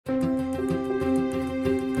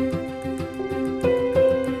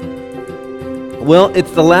Well, it's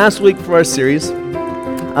the last week for our series.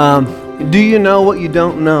 Do you know what you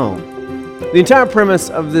don't know? The entire premise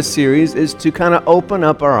of this series is to kind of open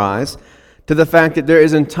up our eyes to the fact that there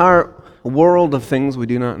is an entire world of things we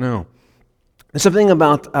do not know. There's something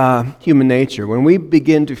about human nature when we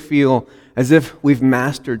begin to feel as if we've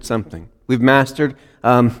mastered something. We've mastered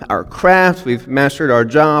our craft, we've mastered our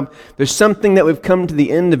job. There's something that we've come to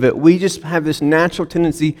the end of it. We just have this natural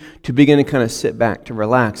tendency to begin to kind of sit back, to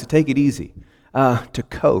relax, to take it easy, to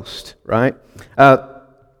coast, right?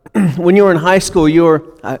 When you were in high school,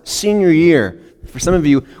 your senior year, for some of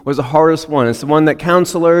you, was the hardest one. It's the one that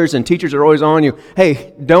counselors and teachers are always on you.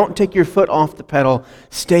 Hey, don't take your foot off the pedal.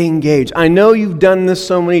 Stay engaged. I know you've done this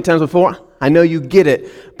so many times before. I know you get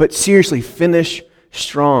it. But seriously, finish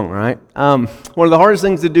strong, right? One of the hardest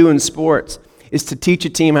things to do in sports is to teach a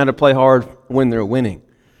team how to play hard when they're winning.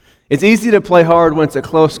 It's easy to play hard when it's a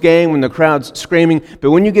close game, when the crowd's screaming,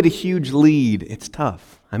 but when you get a huge lead, it's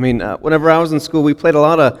tough. I mean, whenever I was in school, we played a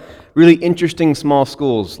lot of really interesting small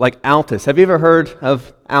schools, like Altus. Have you ever heard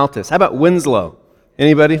of Altus? How about Winslow?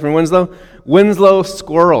 Anybody from Winslow? Winslow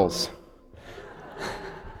Squirrels.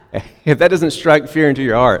 If that doesn't strike fear into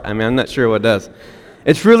your heart, I mean, I'm not sure what does.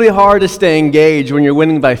 It's really hard to stay engaged when you're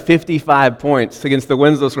winning by 55 points against the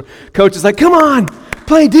Winslow Squirrels. Coach is like, come on,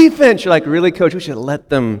 play defense. You're like, really, Coach? We should let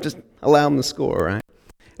them, just allow them to score, right?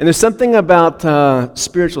 And there's something about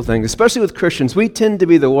spiritual things, especially with Christians. We tend to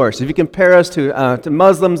be the worst. If you compare us to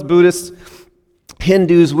Muslims, Buddhists,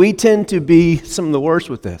 Hindus, we tend to be some of the worst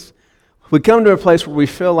with this. We come to a place where we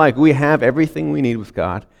feel like we have everything we need with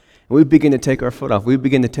God, and we begin to take our foot off. We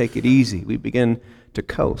begin to take it easy. We begin to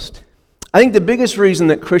coast. I think the biggest reason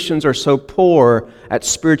that Christians are so poor at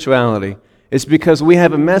spirituality is because we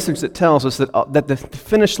have a message that tells us that the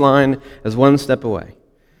finish line is one step away.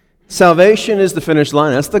 Salvation is the finish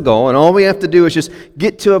line, that's the goal, and all we have to do is just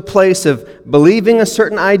get to a place of believing a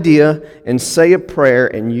certain idea and say a prayer,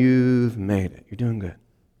 and you've made it. You're doing good.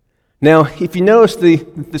 Now, if you notice the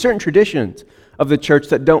certain traditions of the church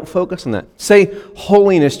that don't focus on that, say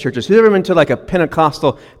holiness churches. Who's ever been to like a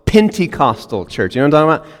Pentecostal church? You know what I'm talking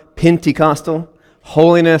about? Pentecostal,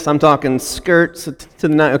 holiness, I'm talking skirts to the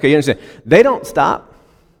night. Okay, you understand. They don't stop,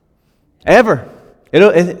 ever.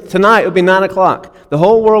 Tonight, it'll be 9 o'clock. The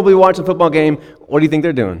whole world will be watching a football game. What do you think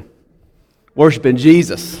they're doing? Worshiping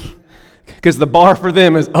Jesus. Because the bar for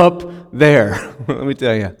them is up there. Let me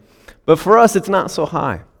tell you. But for us, it's not so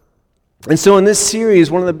high. And so in this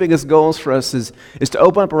series, one of the biggest goals for us is to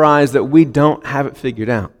open up our eyes that we don't have it figured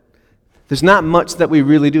out. There's not much that we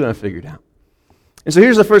really do have figured out. And so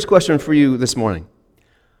here's the first question for you this morning.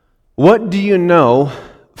 What do you know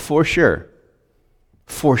for sure?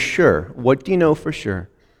 For sure. What do you know for sure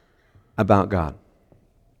about God?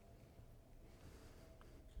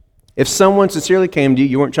 If someone sincerely came to you,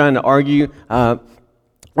 you weren't trying to argue,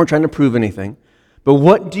 weren't trying to prove anything, but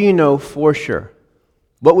what do you know for sure?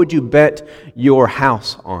 What would you bet your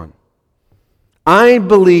house on? I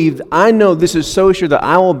know this is so sure that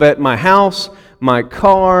I will bet my house, my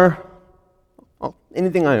car,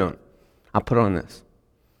 anything I own, I'll put on this.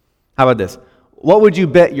 How about this? What would you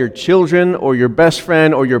bet your children or your best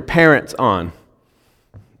friend or your parents on?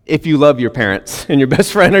 If you love your parents and your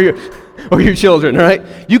best friend or your children, right?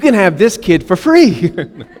 You can have this kid for free.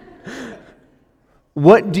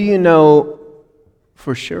 What do you know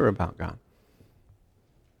for sure about God?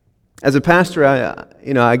 As a pastor,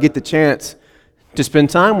 I get the chance to spend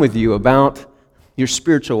time with you about your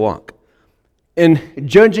spiritual walk. And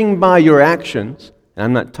judging by your actions, and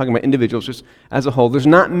I'm not talking about individuals, just as a whole, there's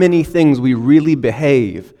not many things we really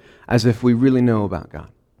behave as if we really know about God.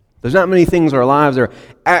 There's not many things our lives are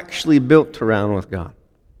actually built around with God.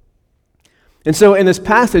 And so in this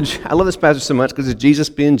passage, I love this passage so much because it's Jesus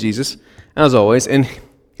being Jesus, as always, and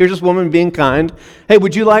here's this woman being kind. Hey,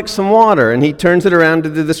 would you like some water? And he turns it around to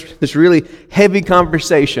this really heavy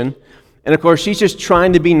conversation. And of course, she's just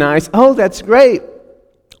trying to be nice. Oh, that's great.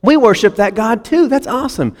 We worship that God too. That's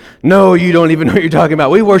awesome. No, you don't even know what you're talking about.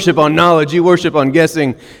 We worship on knowledge. You worship on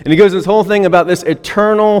guessing. And he goes this whole thing about this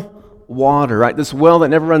eternal water, right? This well that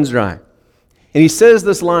never runs dry. And he says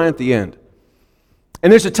this line at the end.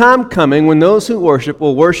 And there's a time coming when those who worship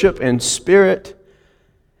will worship in spirit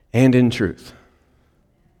and in truth.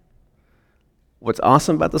 What's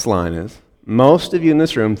awesome about this line is most of you in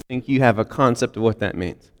this room think you have a concept of what that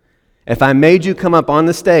means. If I made you come up on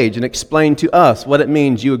the stage and explain to us what it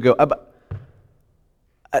means, you would go,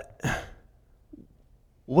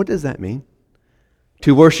 what does that mean?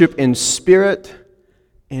 To worship in spirit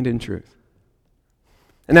and in truth.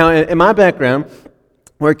 And now, in my background,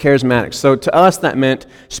 we're charismatics. So to us, that meant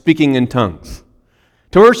speaking in tongues.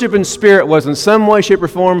 To worship in spirit was in some way, shape, or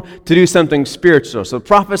form to do something spiritual. So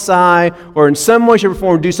prophesy, or in some way, shape, or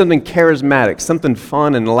form do something charismatic, something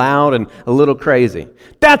fun and loud and a little crazy.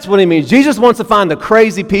 That's what he means. Jesus wants to find the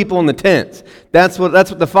crazy people in the tents. That's what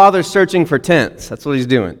the Father's searching for tents. That's what he's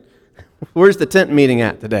doing. Where's the tent meeting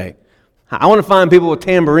at today? I want to find people with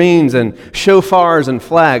tambourines and shofars and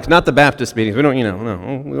flags, not the Baptist meetings. We don't, no,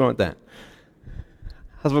 we don't want that.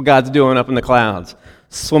 That's what God's doing up in the clouds,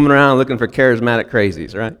 swimming around looking for charismatic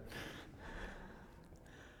crazies, right?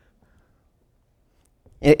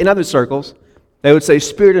 In other circles, they would say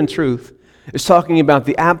spirit and truth is talking about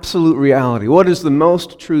the absolute reality. What is the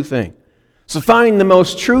most true thing? So finding the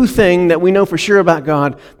most true thing that we know for sure about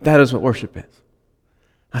God, that is what worship is.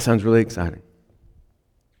 That sounds really exciting.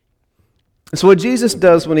 So what Jesus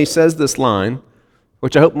does when he says this line,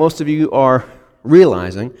 which I hope most of you are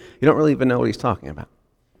realizing, you don't really even know what he's talking about.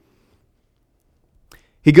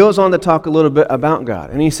 He goes on to talk a little bit about God.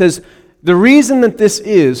 And he says, the reason that this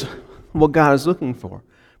is what God is looking for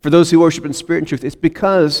those who worship in spirit and truth, is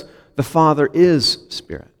because the Father is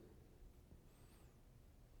spirit.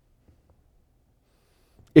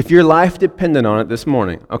 If your life depended on it this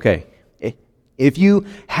morning, okay, if you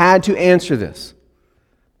had to answer this,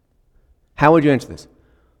 how would you answer this?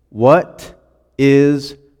 What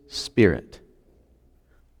is spirit?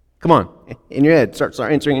 Come on, in your head, start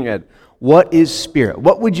answering in your head. What is spirit?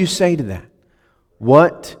 What would you say to that?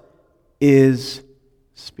 What is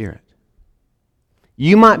spirit?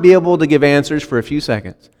 You might be able to give answers for a few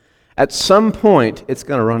seconds. At some point, it's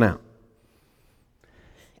going to run out.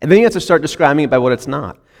 And then you have to start describing it by what it's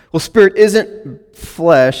not. Well, spirit isn't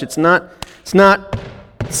flesh. It's not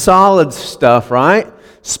solid stuff, right?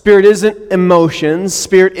 Spirit isn't emotions.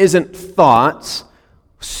 Spirit isn't thoughts.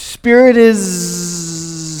 Spirit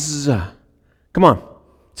is... Come on.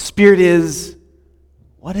 Spirit is...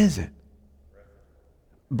 What is it?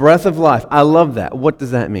 Breath of life. I love that. What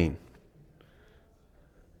does that mean?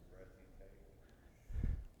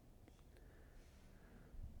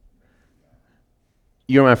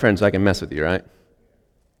 You're my friend, so I can mess with you, right?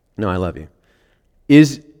 No, I love you.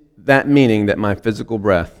 Is that meaning that my physical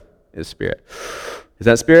breath is spirit? Is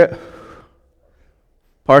that spirit?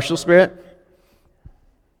 Partial spirit?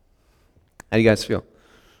 How do you guys feel?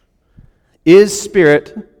 Is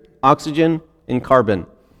spirit oxygen and carbon?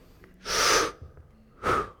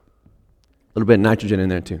 A little bit of nitrogen in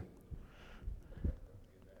there too.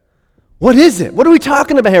 What is it? What are we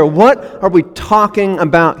talking about here? What are we talking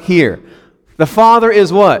about here? The Father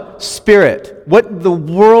is what? Spirit. What the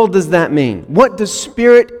world does that mean? What does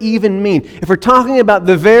spirit even mean? If we're talking about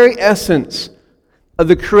the very essence of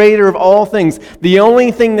the creator of all things, the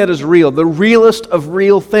only thing that is real, the realest of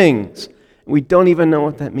real things, we don't even know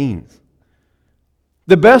what that means.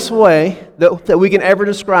 The best way that we can ever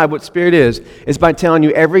describe what spirit is by telling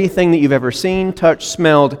you everything that you've ever seen, touched,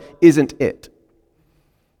 smelled isn't it.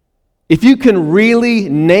 If you can really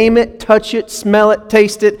name it, touch it, smell it,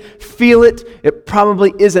 taste it, feel it, it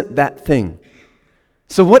probably isn't that thing.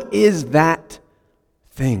 So what is that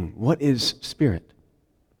thing? What is spirit?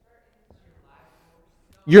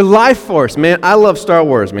 Your life force, man. I love Star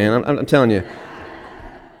Wars, man. I'm telling you.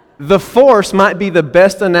 The Force might be the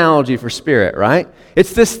best analogy for spirit, right?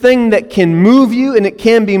 It's this thing that can move you and it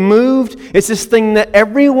can be moved. It's this thing that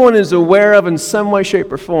everyone is aware of in some way,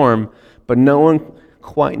 shape, or form, but no one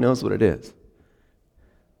quite knows what it is.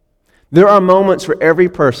 There are moments for every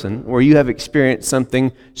person where you have experienced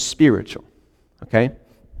something spiritual, okay?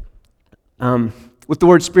 With the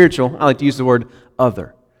word spiritual, I like to use the word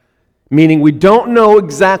other. Meaning we don't know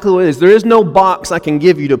exactly what it is. There is no box I can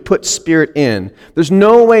give you to put spirit in. There's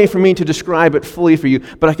no way for me to describe it fully for you,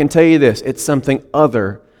 but I can tell you this, it's something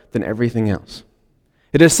other than everything else.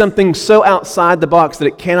 It is something so outside the box that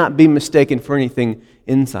it cannot be mistaken for anything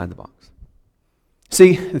inside the box.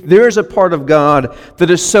 See, there is a part of God that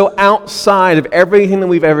is so outside of everything that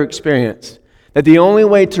we've ever experienced that the only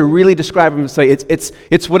way to really describe Him is to say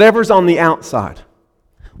it's whatever's on the outside.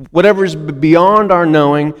 Whatever is beyond our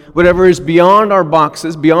knowing, whatever is beyond our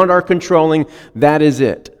boxes, beyond our controlling, that is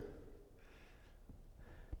it.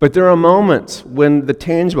 But there are moments when the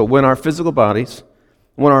tangible, when our physical bodies,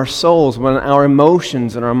 when our souls, when our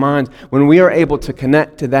emotions and our minds, when we are able to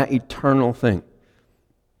connect to that eternal thing.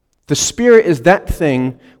 The Spirit is that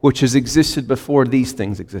thing which has existed before these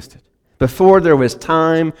things existed. Before there was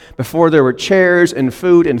time, before there were chairs and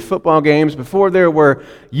food and football games, before there were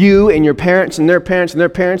you and your parents and their parents and their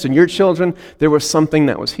parents and your children, there was something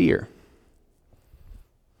that was here.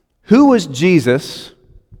 Who was Jesus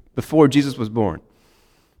before Jesus was born?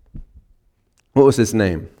 What was his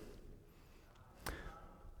name?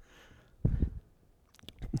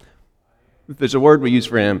 There's a word we use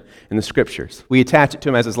for him in the Scriptures. We attach it to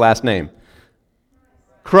him as his last name.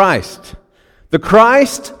 Christ. The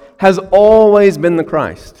Christ has always been the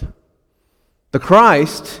Christ. The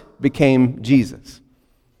Christ became Jesus.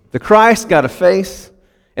 The Christ got a face,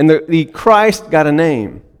 and the Christ got a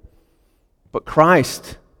name. But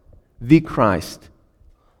Christ, the Christ,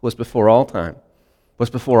 was before all time, was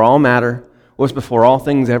before all matter, was before all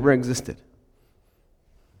things ever existed.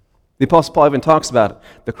 The Apostle Paul even talks about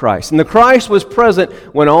the Christ. And the Christ was present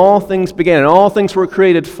when all things began, and all things were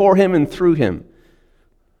created for him and through him.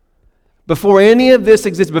 Before any of this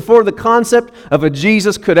existed, before the concept of a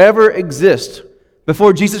Jesus could ever exist,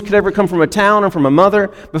 before Jesus could ever come from a town or from a mother,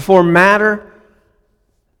 before matter,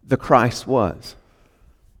 the Christ was.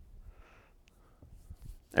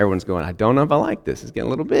 Everyone's going, I don't know if I like this. It's getting a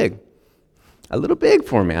little big. A little big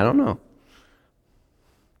for me. I don't know.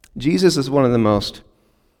 Jesus is one of the most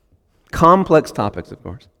complex topics, of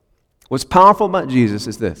course. What's powerful about Jesus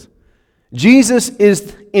is this. Jesus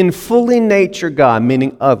is in fully nature God,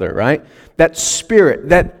 meaning other, right? That spirit,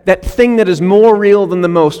 that thing that is more real than the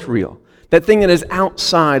most real. That thing that is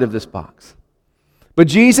outside of this box. But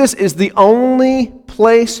Jesus is the only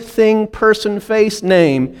place, thing, person, face,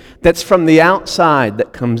 name that's from the outside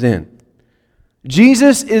that comes in.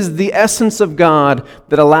 Jesus is the essence of God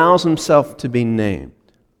that allows himself to be named.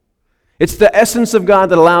 It's the essence of God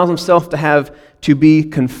that allows himself to be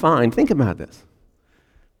confined. Think about this.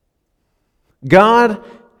 God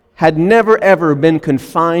had never ever been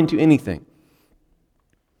confined to anything.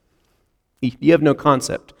 You have no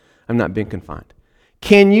concept of not being confined.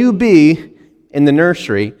 Can you be in the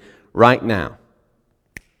nursery right now?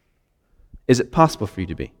 Is it possible for you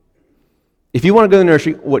to be? If you want to go to the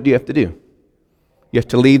nursery, what do you have to do? You have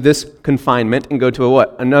to leave this confinement and go to a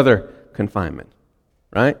what? Another confinement,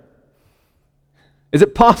 right? Is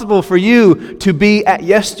it possible for you to be at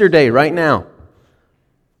yesterday right now?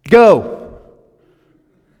 Go.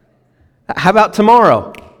 How about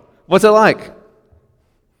tomorrow? What's it like?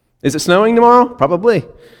 Is it snowing tomorrow? Probably.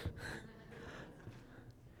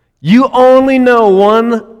 You only know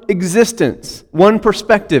one existence, one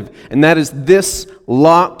perspective, and that is this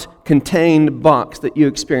locked, contained box that you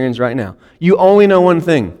experience right now. You only know one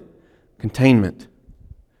thing, containment.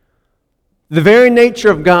 The very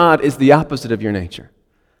nature of God is the opposite of your nature.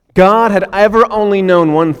 God had ever only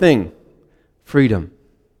known one thing, freedom.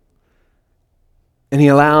 And he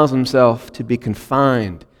allows himself to be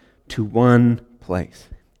confined to one place.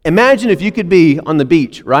 Imagine if you could be on the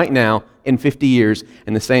beach right now in 50 years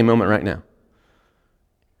in the same moment right now.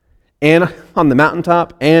 And on the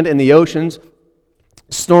mountaintop and in the oceans,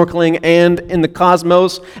 snorkeling and in the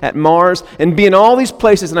cosmos at Mars and be in all these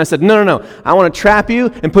places. And I said, no. I want to trap you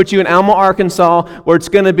and put you in Alma, Arkansas where it's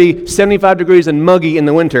going to be 75 degrees and muggy in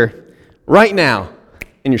the winter right now.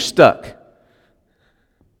 And you're stuck.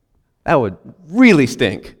 That would really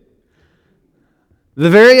stink. The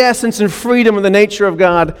very essence and freedom of the nature of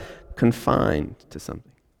God confined to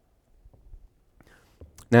something.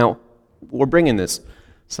 Now, we're bringing this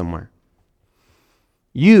somewhere.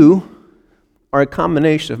 You are a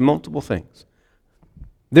combination of multiple things.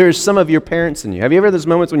 There is some of your parents in you. Have you ever had those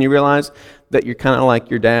moments when you realize that you're kind of like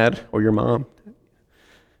your dad or your mom?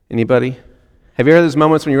 Anybody? Have you ever had those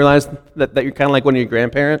moments when you realize that you're kind of like one of your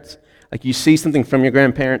grandparents? Like you see something from your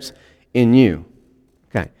grandparents in you.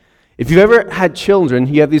 Okay. If you've ever had children,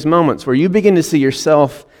 you have these moments where you begin to see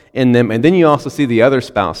yourself in them, and then you also see the other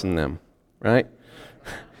spouse in them, right?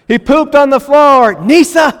 He pooped on the floor,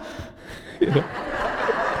 Nisa!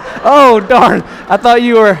 Oh, darn. I thought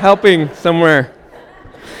you were helping somewhere.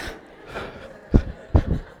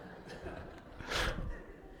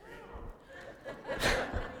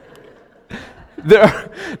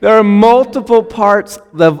 There are multiple parts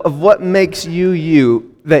of what makes you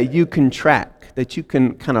you that you can track, that you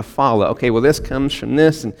can kind of follow. Okay, well, this comes from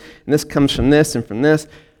this, and this comes from this, and from this.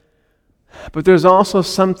 But there's also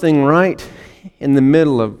something right in the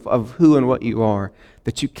middle of who and what you are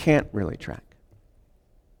that you can't really track.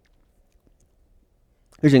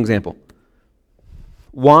 Here's an example.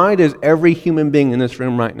 Why does every human being in this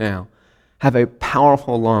room right now have a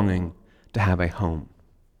powerful longing to have a home?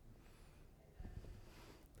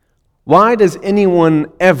 Why does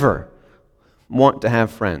anyone ever want to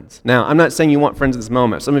have friends? Now, I'm not saying you want friends at this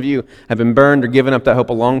moment. Some of you have been burned or given up that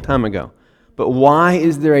hope a long time ago. But why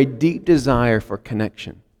is there a deep desire for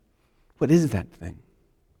connection? What is that thing?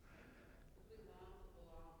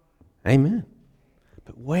 Amen.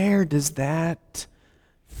 But where does that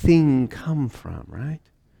thing come from, right?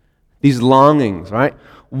 These longings, right?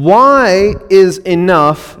 Why is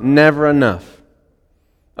enough never enough?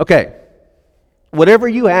 Okay, whatever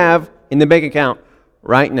you have in the bank account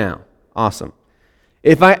right now, Awesome.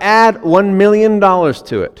 If I add $1 million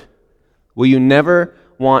to it, will you never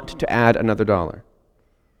want to add another dollar?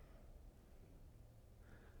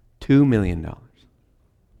 $2 million.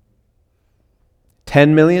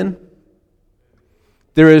 10 million?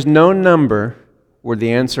 There is no number where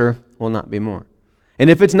the answer will not be more. And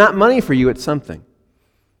if it's not money for you, it's something.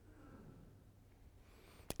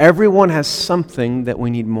 Everyone has something that we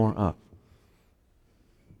need more of.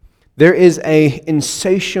 There is an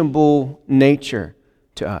insatiable nature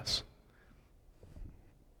to us.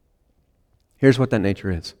 Here's what that nature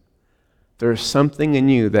is. There is something in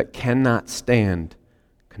you that cannot stand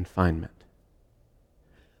confinement.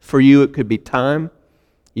 For you, it could be time.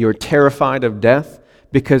 You're terrified of death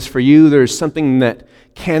because for you, there's something that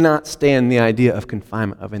cannot stand the idea of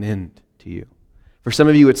confinement, of an end to you. For some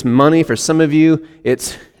of you, it's money. For some of you,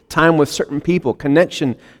 it's time with certain people,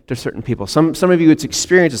 connection to certain people. Some of you, it's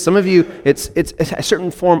experiences. Some of you, it's a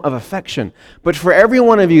certain form of affection. But for every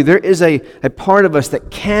one of you, there is a part of us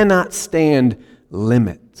that cannot stand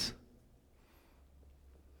limits.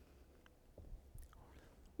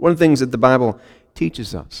 One of the things that the Bible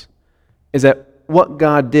teaches us is that what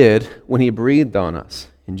God did when He breathed on us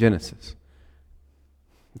in Genesis.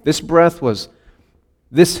 This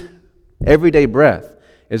everyday breath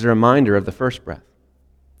is a reminder of the first breath.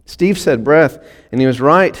 Steve said breath, and he was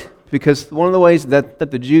right, because one of the ways that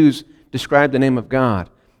the Jews describe the name of God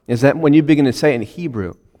is that when you begin to say it in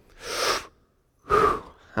Hebrew,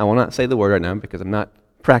 I will not say the word right now because I'm not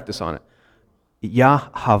practiced on it.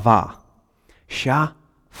 Yahava,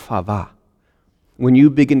 Shafava. When you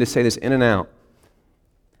begin to say this in and out,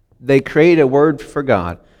 they create a word for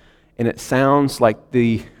God, and it sounds like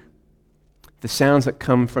the sounds that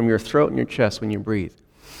come from your throat and your chest when you breathe.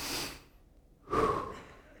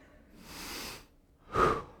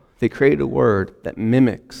 They created a word that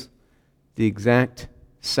mimics the exact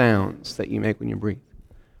sounds that you make when you breathe.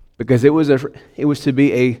 Because it was to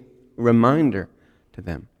be a reminder to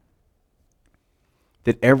them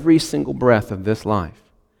that every single breath of this life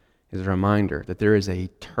is a reminder that there is an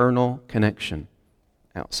eternal connection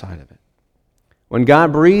outside of it. When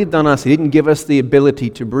God breathed on us, He didn't give us the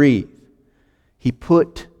ability to breathe. He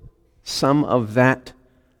put some of that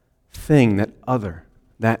thing, that other,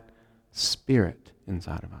 that spirit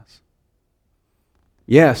inside of us.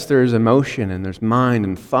 Yes, there's emotion and there's mind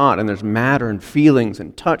and thought and there's matter and feelings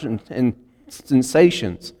and touch and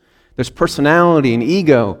sensations. There's personality and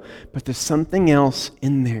ego, but there's something else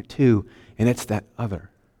in there too, and it's that other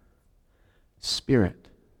spirit,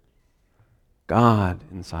 God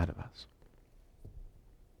inside of us.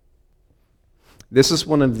 This is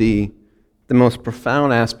one of the most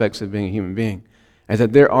profound aspects of being a human being, is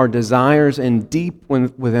that there are desires in deep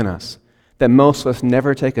within us that most of us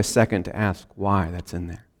never take a second to ask why that's in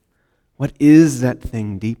there. What is that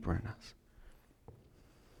thing deeper in us?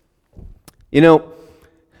 You know,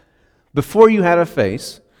 before you had a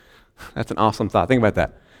face, that's an awesome thought. Think about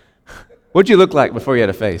that. What'd you look like before you had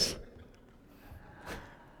a face?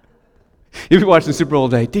 You've been watching Super Bowl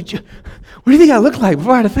day. What do you think I looked like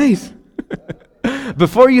before I had a face?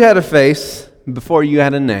 Before you had a face, before you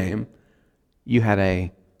had a name, you had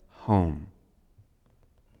a home.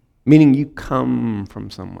 Meaning you come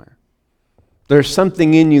from somewhere. There's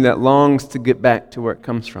something in you that longs to get back to where it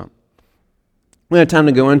comes from. We don't have time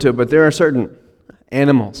to go into it, but there are certain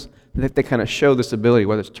animals that they kind of show this ability,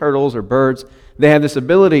 whether it's turtles or birds. They have this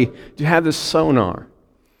ability to have this sonar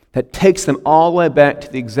that takes them all the way back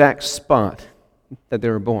to the exact spot that they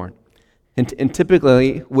were born. And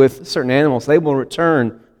typically, with certain animals, they will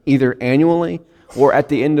return either annually or at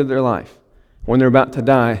the end of their life. When they're about to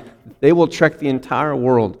die, they will trek the entire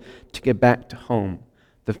world to get back to home,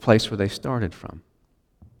 the place where they started from.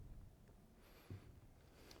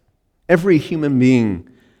 Every human being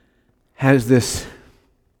has this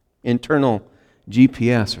internal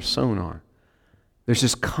GPS or sonar. There's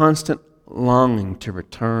this constant longing to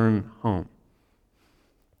return home.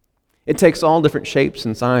 It takes all different shapes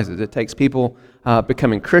and sizes. It takes people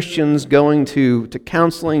becoming Christians, going to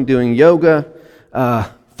counseling, doing yoga,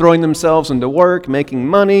 throwing themselves into work, making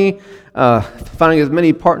money, finding as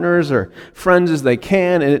many partners or friends as they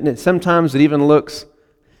can, and sometimes it even looks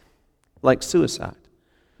like suicide.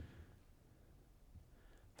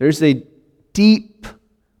 There's a deep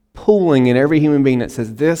pulling in every human being that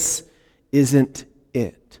says, this isn't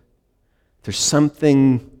it. There's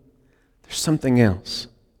something else.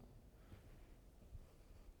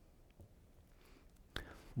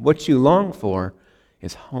 What you long for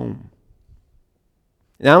is home.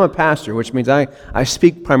 Now, I'm a pastor, which means I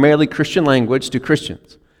speak primarily Christian language to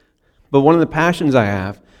Christians. But one of the passions I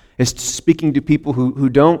have is speaking to people who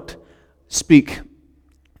don't speak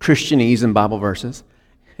Christianese and Bible verses.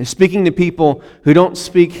 And speaking to people who don't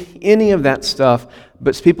speak any of that stuff,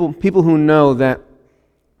 but people who know that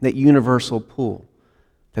universal pull,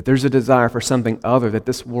 that there's a desire for something other that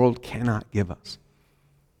this world cannot give us.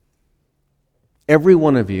 Every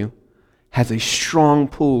one of you has a strong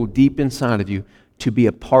pull deep inside of you to be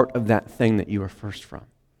a part of that thing that you are first from,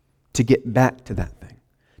 to get back to that thing,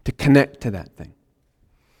 to connect to that thing.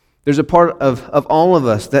 There's a part of all of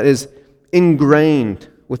us that is ingrained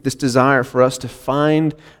with this desire for us to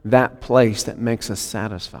find that place that makes us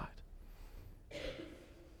satisfied.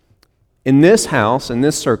 In this house, in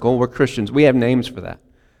this circle, we're Christians. We have names for that.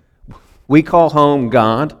 We call home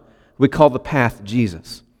God. We call the path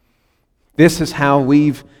Jesus. This is how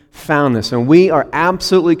we've found this, and we are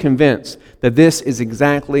absolutely convinced that this is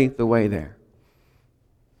exactly the way there.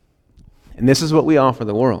 And this is what we offer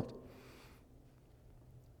the world.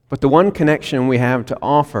 But the one connection we have to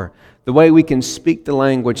offer, the way we can speak the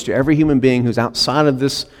language to every human being who's outside of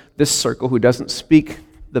this circle, who doesn't speak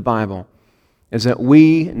the Bible, is that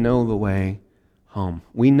we know the way home.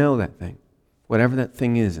 We know that thing, whatever that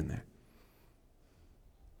thing is in there.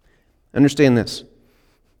 Understand this.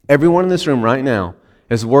 Everyone in this room right now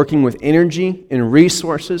is working with energy and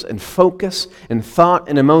resources and focus and thought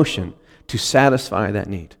and emotion to satisfy that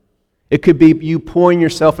need. It could be you pouring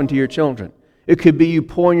yourself into your children. It could be you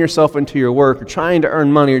pouring yourself into your work or trying to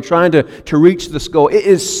earn money or trying to reach this goal. It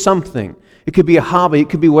is something. It could be a hobby. It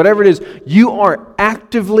could be whatever it is. You are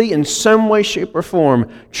actively, in some way, shape, or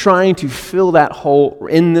form, trying to fill that hole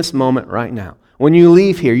in this moment right now. When you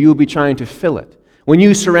leave here, you will be trying to fill it. When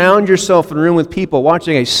you surround yourself in a room with people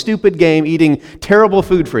watching a stupid game, eating terrible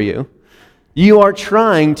food for you, you are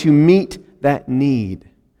trying to meet that need.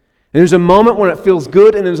 And there's a moment when it feels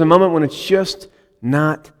good, and there's a moment when it's just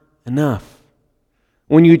not enough.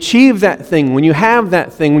 When you achieve that thing, when you have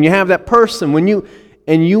that thing, when you have that person,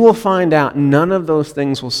 and you will find out none of those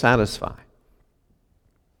things will satisfy.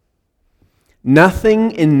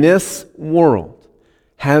 Nothing in this world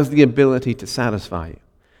has the ability to satisfy you.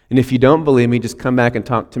 And if you don't believe me, just come back and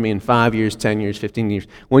talk to me in 5 years, 10 years, 15 years.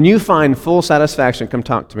 When you find full satisfaction, come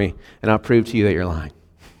talk to me, and I'll prove to you that you're lying.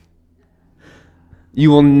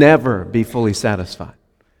 You will never be fully satisfied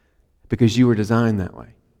because you were designed that way.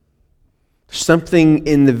 There's something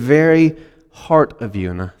in the very heart of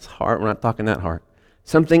you, and it's heart, we're not talking that heart,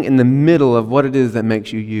 something in the middle of what it is that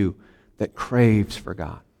makes you you, that craves for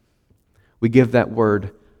God. We give that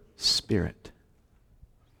word spirit.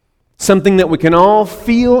 Something that we can all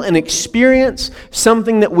feel and experience,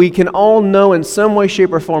 something that we can all know in some way,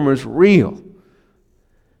 shape, or form is real.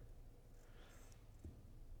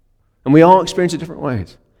 And we all experience it different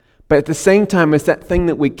ways. But at the same time, it's that thing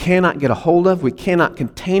that we cannot get a hold of, we cannot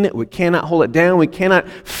contain it, we cannot hold it down, we cannot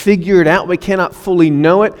figure it out, we cannot fully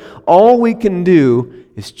know it. All we can do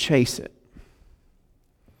is chase it.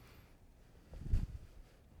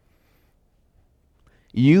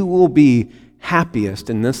 You will be happiest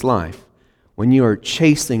in this life when you are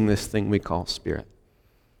chasing this thing we call spirit.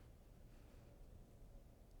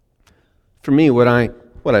 For me, what I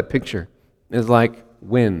picture is like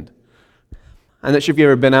wind. I'm not sure if you've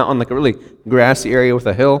ever been out on like a really grassy area with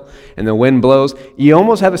a hill and the wind blows. You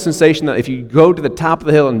almost have a sensation that if you go to the top of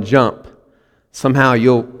the hill and jump, somehow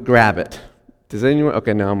you'll grab it. Does anyone?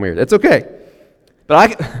 Okay, no, I'm weird. It's okay.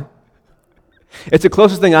 But it's the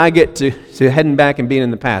closest thing I get to heading back and being in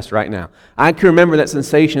the past right now. I can remember that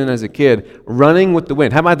sensation as a kid, running with the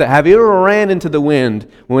wind. How about that? Have you ever ran into the wind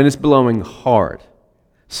when it's blowing hard?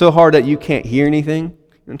 So hard that you can't hear anything? You know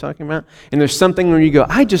what I'm talking about? And there's something where you go,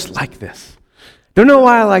 I just like this. Don't know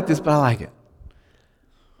why I like this, but I like it.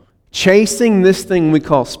 Chasing this thing we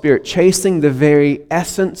call spirit, chasing the very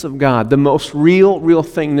essence of God, the most real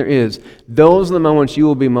thing there is, those are the moments you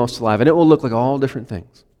will be most alive. And it will look like all different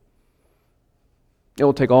things. It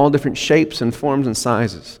will take all different shapes and forms and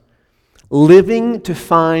sizes. Living to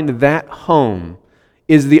find that home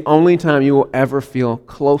is the only time you will ever feel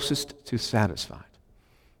closest to satisfied.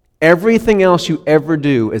 Everything else you ever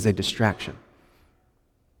do is a distraction.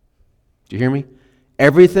 Do you hear me?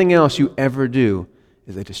 Everything else you ever do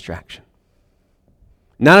is a distraction.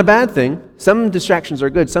 Not a bad thing. Some distractions are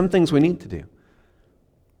good. Some things we need to do.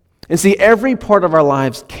 And see, every part of our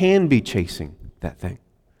lives can be chasing that thing.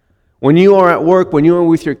 When you are at work, when you are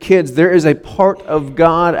with your kids, there is a part of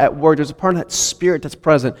God at work. There's a part of that spirit that's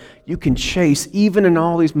present. You can chase even in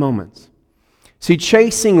all these moments. See,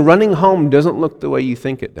 running home doesn't look the way you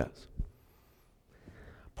think it does.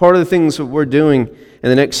 Part of the things that we're doing in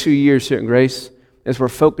the next few years here at Grace is we're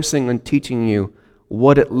focusing on teaching you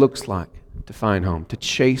what it looks like to find home, to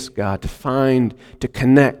chase God, to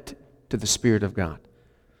connect to the Spirit of God.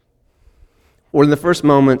 One of the first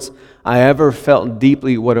moments I ever felt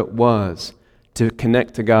deeply what it was to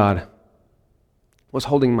connect to God was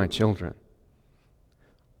holding my children.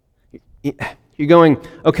 You're going,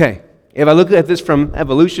 okay, if I look at this from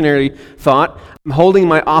evolutionary thought, I'm holding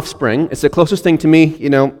my offspring. It's the closest thing to me,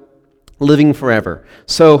 living forever.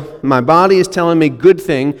 So my body is telling me good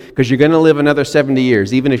thing because you're going to live another 70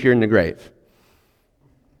 years, even if you're in the grave.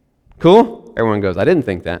 Cool? Everyone goes, I didn't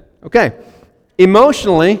think that. Okay.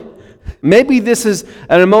 Emotionally, maybe this is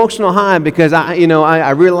an emotional high because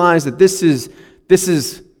I realize that this is,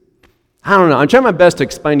 I don't know. I'm trying my best to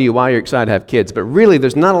explain to you why you're excited to have kids, but really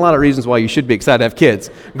there's not a lot of reasons why you should be excited to have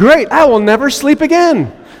kids. Great, I will never sleep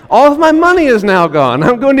again. All of my money is now gone.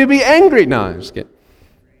 I'm going to be angry. No, I'm just kidding.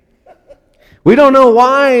 We don't know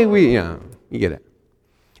why you get it.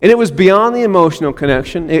 And it was beyond the emotional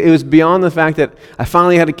connection. It was beyond the fact that I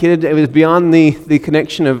finally had a kid. It was beyond the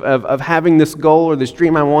connection of having this goal or this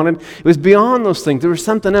dream I wanted. It was beyond those things. There was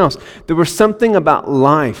something else. There was something about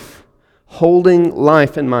life, holding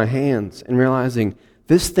life in my hands and realizing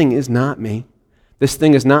this thing is not me. This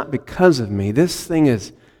thing is not because of me. This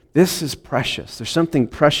is precious. There's something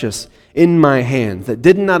precious in my hands that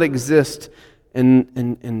did not exist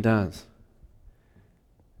and does.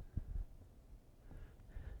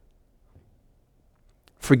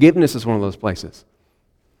 Forgiveness is one of those places.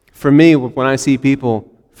 For me, when I see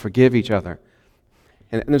people forgive each other,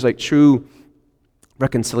 and there's like true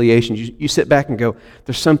reconciliation, you sit back and go,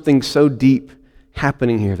 there's something so deep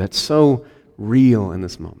happening here that's so real in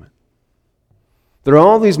this moment. There are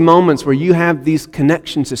all these moments where you have these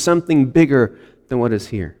connections to something bigger than what is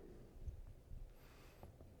here.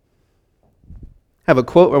 I have a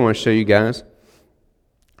quote I want to show you guys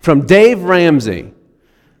from Dave Ramsey.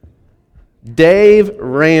 Dave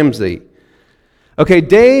Ramsey. Okay,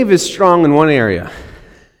 Dave is strong in one area.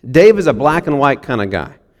 Dave is a black and white kind of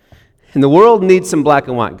guy. And the world needs some black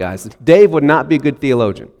and white guys. Dave would not be a good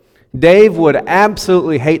theologian. Dave would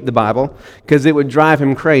absolutely hate the Bible because it would drive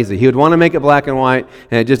him crazy. He would want to make it black and white,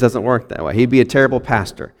 and it just doesn't work that way. He'd be a terrible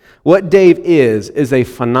pastor. What Dave is a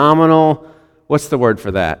phenomenal, what's the word for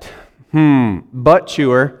that? Butt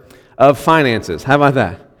chewer of finances. How about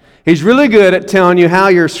that? He's really good at telling you how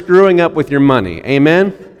you're screwing up with your money.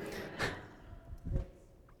 Amen?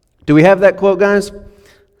 Do we have that quote, guys?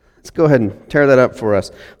 Let's go ahead and tear that up for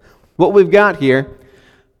us. What we've got here,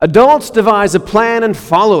 adults devise a plan and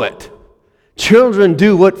follow it. Children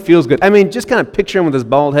do what feels good. I mean, just kind of picture him with his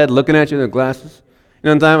bald head looking at you in the glasses. You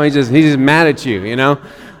know what I'm talking about? He's just mad at you,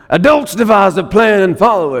 Adults devise a plan and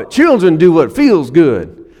follow it. Children do what feels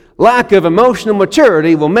good. Lack of emotional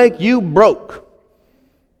maturity will make you broke.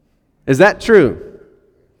 Is that true?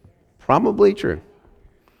 Probably true,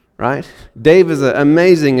 right? Dave is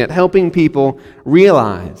amazing at helping people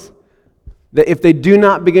realize that if they do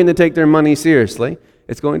not begin to take their money seriously,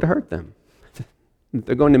 it's going to hurt them.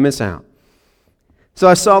 They're going to miss out. So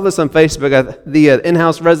I saw this on Facebook. The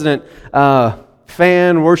in-house resident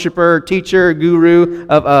fan, worshiper, teacher, guru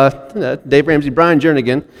of Dave Ramsey, Brian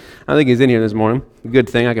Jernigan. I think he's in here this morning. Good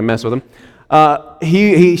thing, I can mess with him.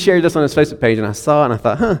 He shared this on his Facebook page, and I saw it, and I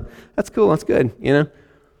thought, that's cool, that's good,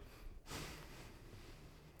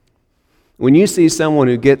 When you see someone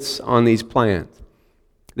who gets on these plans,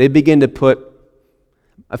 they begin to put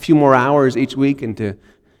a few more hours each week into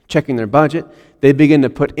checking their budget. They begin to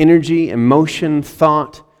put energy, emotion,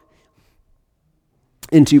 thought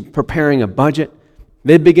into preparing a budget.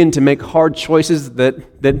 They begin to make hard choices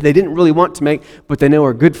that they didn't really want to make, but they know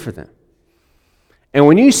are good for them. And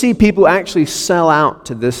when you see people actually sell out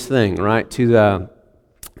to this thing, right, to the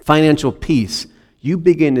financial peace, you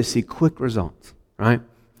begin to see quick results, right?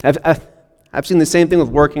 I've seen the same thing with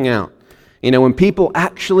working out. When people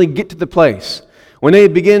actually get to the place, when they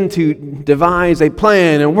begin to devise a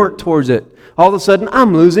plan and work towards it, all of a sudden,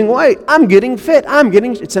 I'm losing weight. I'm getting fit.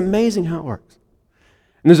 It's amazing how it works.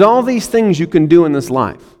 And there's all these things you can do in this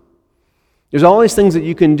life. There's all these things that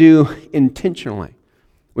you can do intentionally.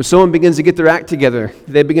 When someone begins to get their act together,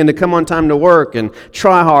 they begin to come on time to work and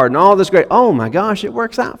try hard and all this great, oh my gosh, it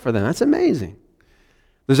works out for them. That's amazing.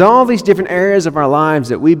 There's all these different areas of our lives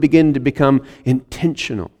that we begin to become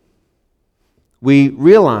intentional. We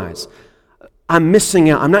realize, I'm missing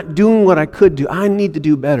out. I'm not doing what I could do. I need to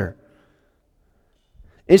do better.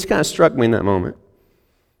 It just kind of struck me in that moment.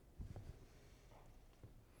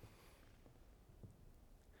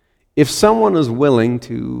 If someone is willing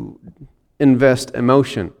to invest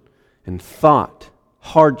emotion and thought,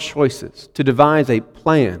 hard choices, to devise a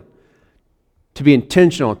plan, to be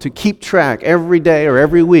intentional, to keep track every day or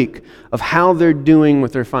every week of how they're doing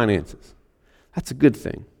with their finances, that's a good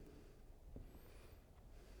thing.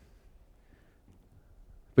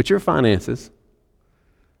 But your finances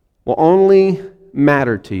will only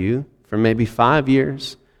matter to you for maybe 5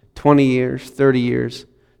 years, 20 years, 30 years,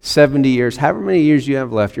 70 years, however many years you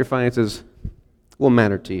have left, your finances will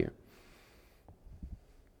matter to you.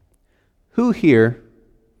 Who here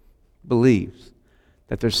believes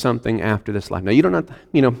that there's something after this life? Now, you don't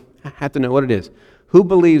have to know what it is. Who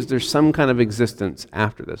believes there's some kind of existence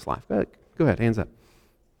after this life? Go ahead, hands up.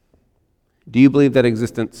 Do you believe that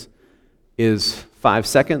existence is 5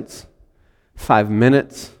 seconds, 5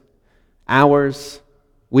 minutes, hours,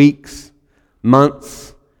 weeks,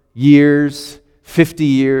 months, years, 50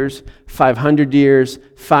 years, 500 years,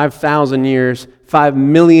 5,000 years, 5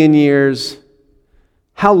 million years?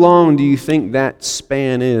 How long do you think that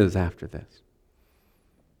span is after this?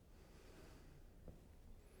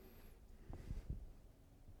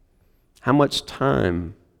 How much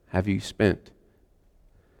time have you spent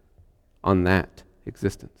on that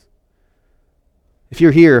existence? If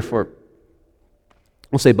you're here for,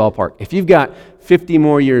 we'll say ballpark, if you've got 50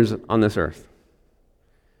 more years on this earth,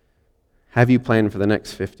 have you planned for the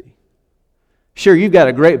next 50? Sure, you've got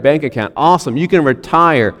a great bank account. Awesome. You can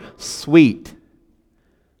retire. Sweet.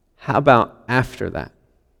 How about after that?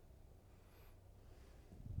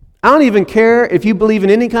 I don't even care if you believe in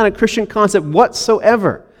any kind of Christian concept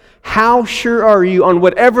whatsoever. How sure are you on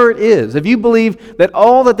whatever it is? If you believe that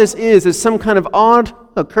all that this is some kind of odd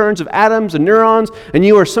occurrence of atoms and neurons, and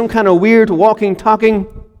you are some kind of weird walking, talking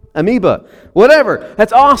amoeba, whatever,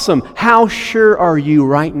 that's awesome. How sure are you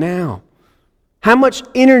right now? How much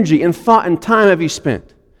energy and thought and time have you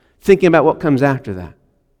spent thinking about what comes after that?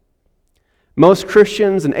 Most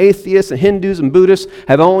Christians and atheists and Hindus and Buddhists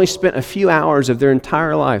have only spent a few hours of their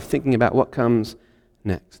entire life thinking about what comes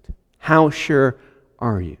next. How sure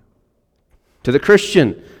are you? To the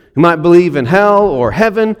Christian who might believe in hell or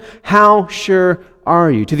heaven, how sure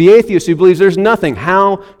are you? To the atheist who believes there's nothing,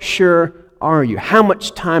 how sure are you? How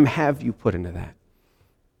much time have you put into that?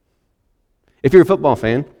 If you're a football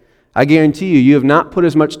fan, I guarantee you have not put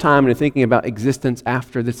as much time into thinking about existence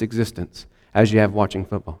after this existence as you have watching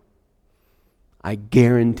football. I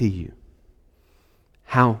guarantee you.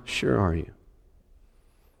 How sure are you?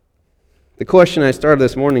 The question I started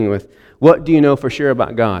this morning with, what do you know for sure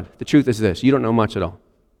about God? The truth is this, you don't know much at all.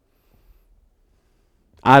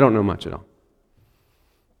 I don't know much at all.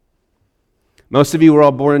 Most of you were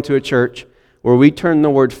all born into a church where we turned the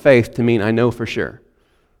word faith to mean I know for sure.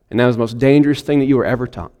 And that was the most dangerous thing that you were ever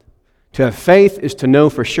taught. To have faith is to know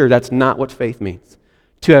for sure. That's not what faith means.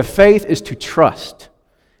 To have faith is to trust.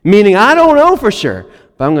 Meaning, I don't know for sure,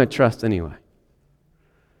 but I'm going to trust anyway.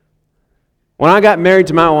 When I got married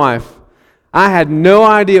to my wife, I had no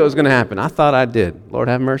idea what was going to happen. I thought I did. Lord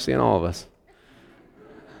have mercy on all of us.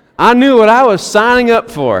 I knew what I was signing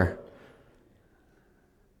up for.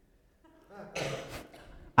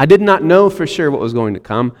 I did not know for sure what was going to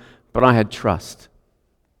come, but I had trust.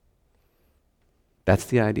 That's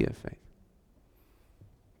the idea of faith.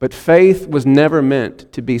 But faith was never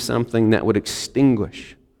meant to be something that would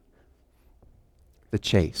extinguish the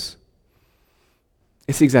chase.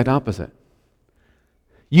 It's the exact opposite.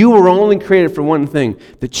 You were only created for one thing.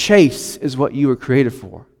 The chase is what you were created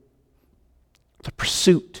for. The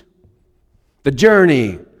pursuit, the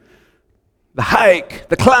journey, the hike,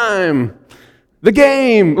 the climb, the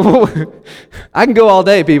game. I can go all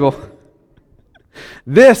day, people.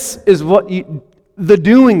 This is what the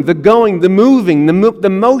doing, the going, the moving, the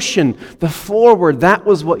motion, the forward, that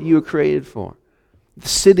was what you were created for. The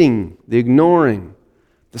sitting, the ignoring,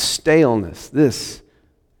 the staleness, this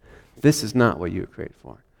is not what you were created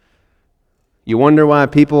for. You wonder why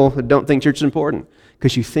people don't think church is important?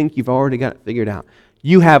 Because you think you've already got it figured out.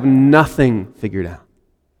 You have nothing figured out.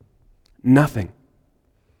 Nothing.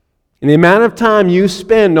 And the amount of time you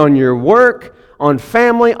spend on your work, on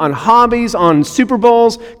family, on hobbies, on Super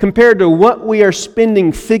Bowls, compared to what we are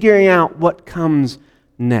spending figuring out what comes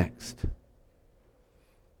next.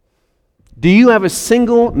 Do you have a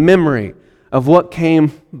single memory of what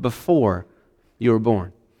came before you were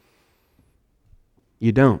born?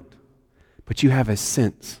 You don't. But you have a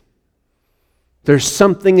sense. There's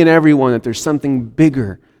something in everyone that there's something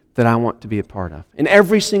bigger that I want to be a part of. In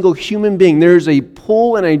every single human being, there's a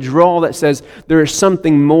pull and a draw that says there is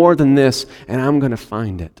something more than this, and I'm going to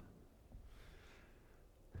find it.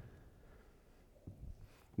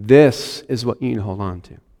 This is what you need to hold on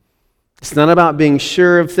to. It's not about being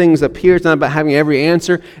sure of things up here. It's not about having every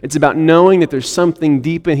answer. It's about knowing that there's something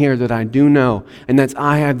deep in here that I do know, and that's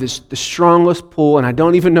I have the strongest pull, and I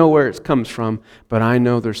don't even know where it comes from, but I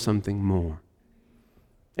know there's something more.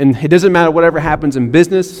 And it doesn't matter whatever happens in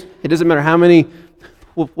business. It doesn't matter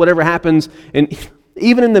whatever happens in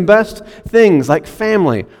Even in the best things like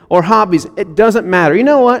family or hobbies, it doesn't matter. You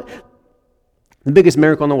know what? The biggest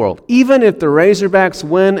miracle in the world. Even if the Razorbacks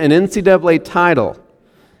win an NCAA title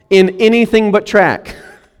in anything but track,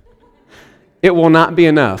 it will not be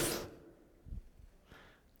enough.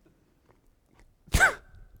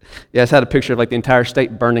 Yeah, I just had a picture of like the entire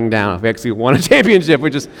state burning down. If we actually won a championship, we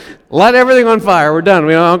just light everything on fire. We're done.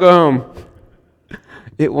 We all go home.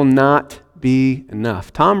 It will not be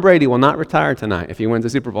enough. Tom Brady will not retire tonight if he wins the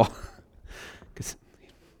Super Bowl. Because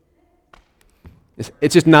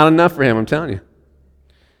it's just not enough for him, I'm telling you.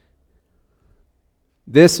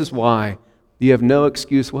 This is why you have no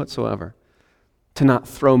excuse whatsoever to not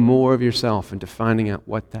throw more of yourself into finding out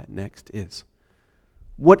what that next is.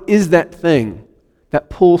 What is that thing that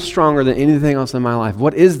pulls stronger than anything else in my life?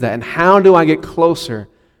 What is that? And how do I get closer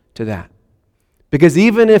to that? Because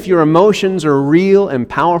even if your emotions are real and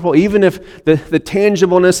powerful, even if the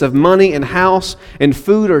tangibleness of money and house and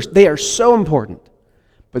food, they are so important,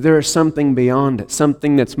 but there is something beyond it,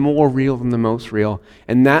 something that's more real than the most real,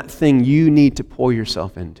 and that thing you need to pour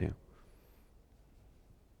yourself into.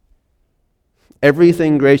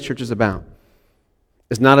 Everything Grace Church is about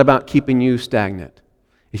is not about keeping you stagnant.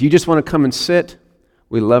 If you just want to come and sit,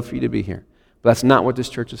 we'd love for you to be here. But that's not what this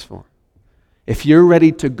church is for. If you're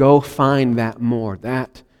ready to go find that more,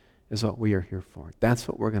 that is what we are here for. That's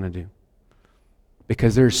what we're going to do.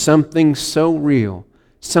 Because there's something so real,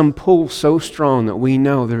 some pull so strong that we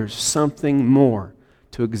know there's something more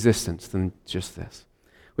to existence than just this.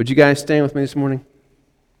 Would you guys stand with me this morning?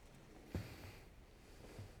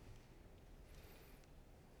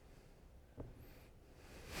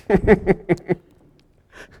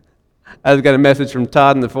 I just got a message from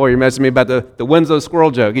Todd in the foyer. He messaged me about the Winslow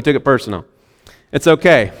squirrel joke. He took it personal. It's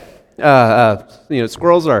okay.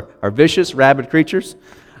 Squirrels are vicious, rabid creatures.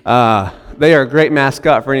 They are a great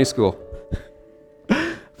mascot for any school.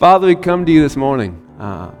 Father, we come to you this morning.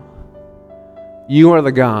 You are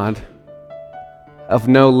the God of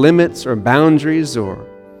no limits or boundaries,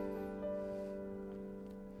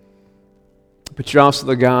 but you're also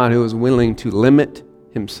the God who is willing to limit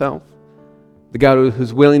himself. The God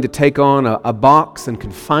who's willing to take on a box and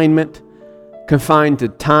confinement, confined to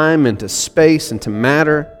time and to space and to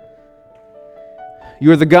matter.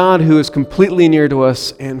 You are the God who is completely near to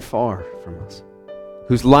us and far from us,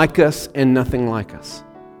 who's like us and nothing like us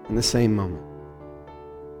in the same moment.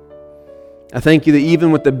 I thank you that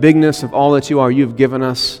even with the bigness of all that you are, you've given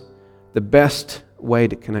us the best way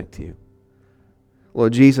to connect to you.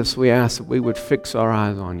 Lord Jesus, we ask that we would fix our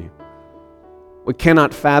eyes on you. We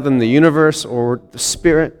cannot fathom the universe or the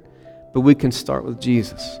Spirit, but we can start with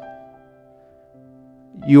Jesus.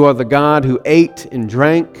 You are the God who ate and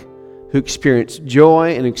drank, who experienced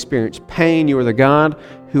joy and experienced pain. You are the God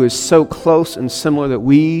who is so close and similar that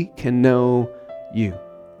we can know you.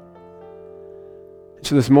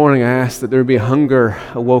 So this morning I ask that there would be a hunger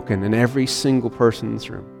awoken in every single person in this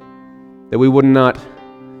room, that we would not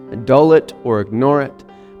dull it or ignore it,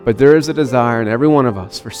 but there is a desire in every one of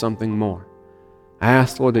us for something more. I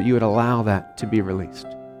ask, Lord, that you would allow that to be released.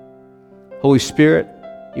 Holy Spirit,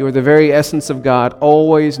 you are the very essence of God,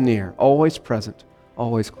 always near, always present,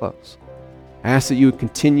 always close. I ask that you would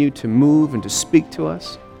continue to move and to speak to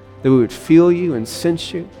us, that we would feel you and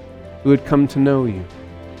sense you, we would come to know you.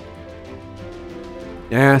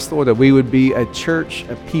 I ask, Lord, that we would be a church,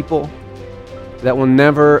 a people that will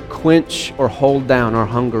never quench or hold down our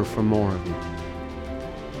hunger for more of you.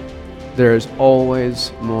 There is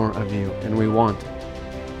always more of you, and we want it.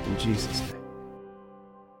 In Jesus' name.